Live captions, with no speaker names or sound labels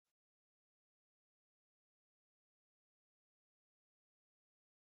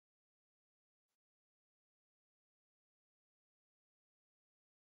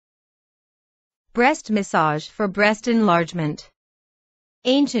Breast massage for breast enlargement.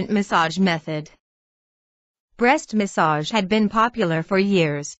 Ancient massage method. Breast massage had been popular for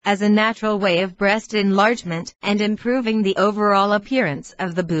years as a natural way of breast enlargement and improving the overall appearance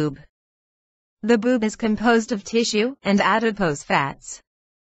of the boob. The boob is composed of tissue and adipose fats.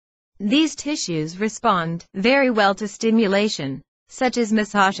 These tissues respond very well to stimulation, such as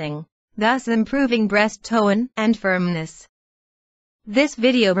massaging, thus improving breast tone and firmness. This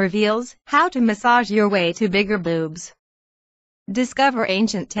video reveals how to massage your way to bigger boobs. Discover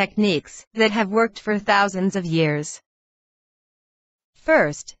ancient techniques that have worked for thousands of years.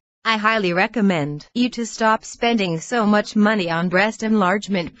 First, I highly recommend you to stop spending so much money on breast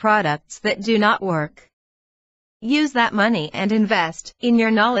enlargement products that do not work. Use that money and invest in your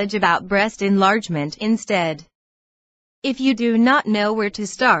knowledge about breast enlargement instead. If you do not know where to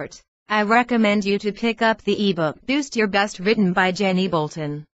start, I recommend you to pick up the ebook Boost Your Bust written by Jenny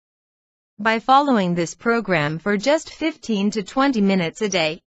Bolton. By following this program for just 15 to 20 minutes a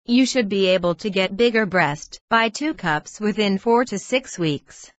day, you should be able to get bigger breast by 2 cups within 4 to 6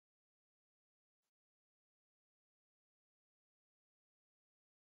 weeks.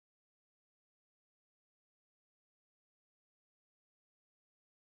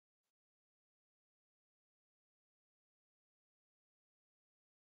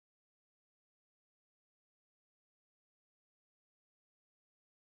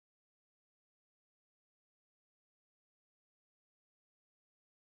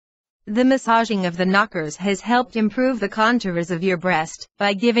 The massaging of the knockers has helped improve the contours of your breast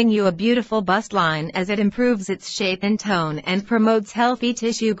by giving you a beautiful bust line as it improves its shape and tone and promotes healthy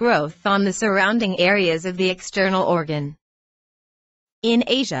tissue growth on the surrounding areas of the external organ. In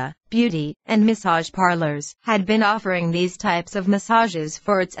Asia, beauty and massage parlors had been offering these types of massages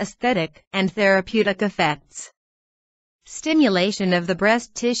for its aesthetic and therapeutic effects. Stimulation of the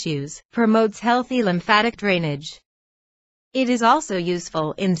breast tissues promotes healthy lymphatic drainage. It is also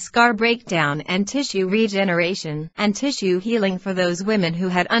useful in scar breakdown and tissue regeneration and tissue healing for those women who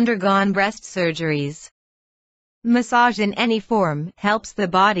had undergone breast surgeries. Massage in any form helps the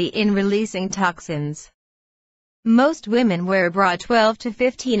body in releasing toxins. Most women wear a bra 12 to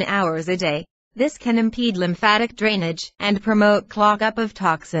 15 hours a day. This can impede lymphatic drainage and promote clog-up of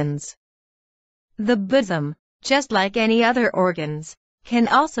toxins. The bosom, just like any other organs, can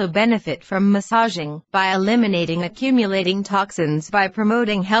also benefit from massaging by eliminating accumulating toxins by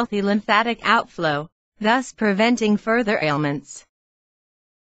promoting healthy lymphatic outflow, thus preventing further ailments.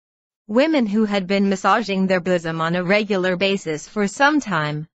 Women who had been massaging their bosom on a regular basis for some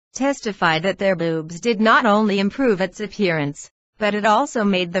time testified that their boobs did not only improve its appearance, but it also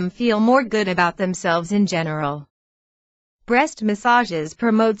made them feel more good about themselves in general. Breast massages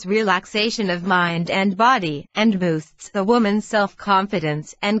promotes relaxation of mind and body and boosts the woman's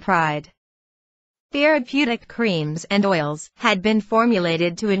self-confidence and pride. Therapeutic creams and oils had been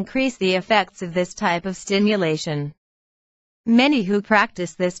formulated to increase the effects of this type of stimulation. Many who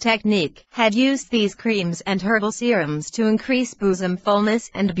practice this technique had used these creams and herbal serums to increase bosom fullness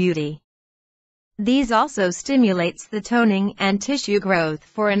and beauty. These also stimulates the toning and tissue growth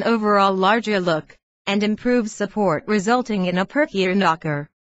for an overall larger look, and improves support resulting in a perkier knocker.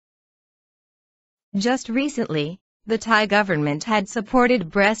 Just recently, the Thai government had supported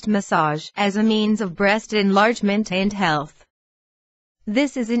breast massage as a means of breast enlargement and health.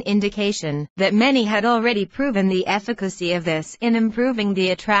 This is an indication that many had already proven the efficacy of this in improving the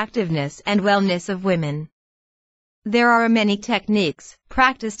attractiveness and wellness of women. There are many techniques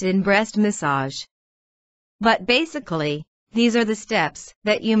practiced in breast massage. But basically, these are the steps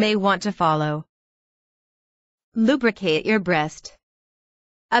that you may want to follow. Lubricate your breast.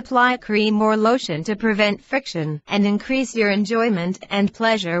 Apply a cream or lotion to prevent friction and increase your enjoyment and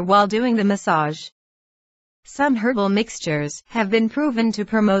pleasure while doing the massage. Some herbal mixtures have been proven to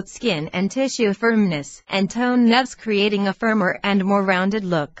promote skin and tissue firmness and tone, thus creating a firmer and more rounded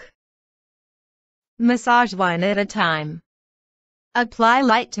look. Massage one at a time. Apply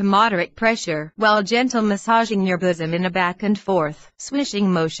light to moderate pressure while gentle massaging your bosom in a back and forth,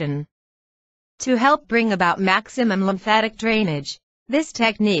 swishing motion. To help bring about maximum lymphatic drainage, this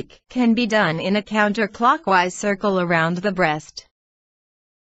technique can be done in a counterclockwise circle around the breast.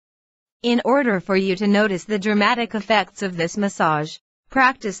 In order for you to notice the dramatic effects of this massage,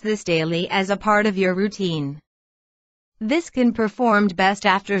 practice this daily as a part of your routine. This can be performed best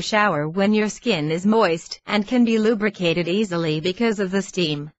after a shower when your skin is moist and can be lubricated easily because of the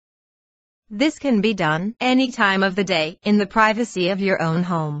steam. This can be done any time of the day in the privacy of your own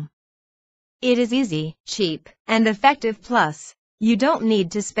home. It is easy, cheap, and effective, plus, you don't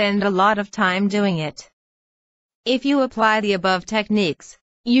need to spend a lot of time doing it. If you apply the above techniques,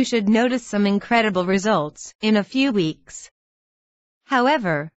 you should notice some incredible results in a few weeks.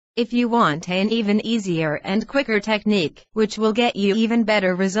 However, if you want an even easier and quicker technique, which will get you even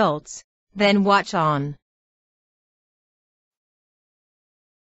better results, then watch on.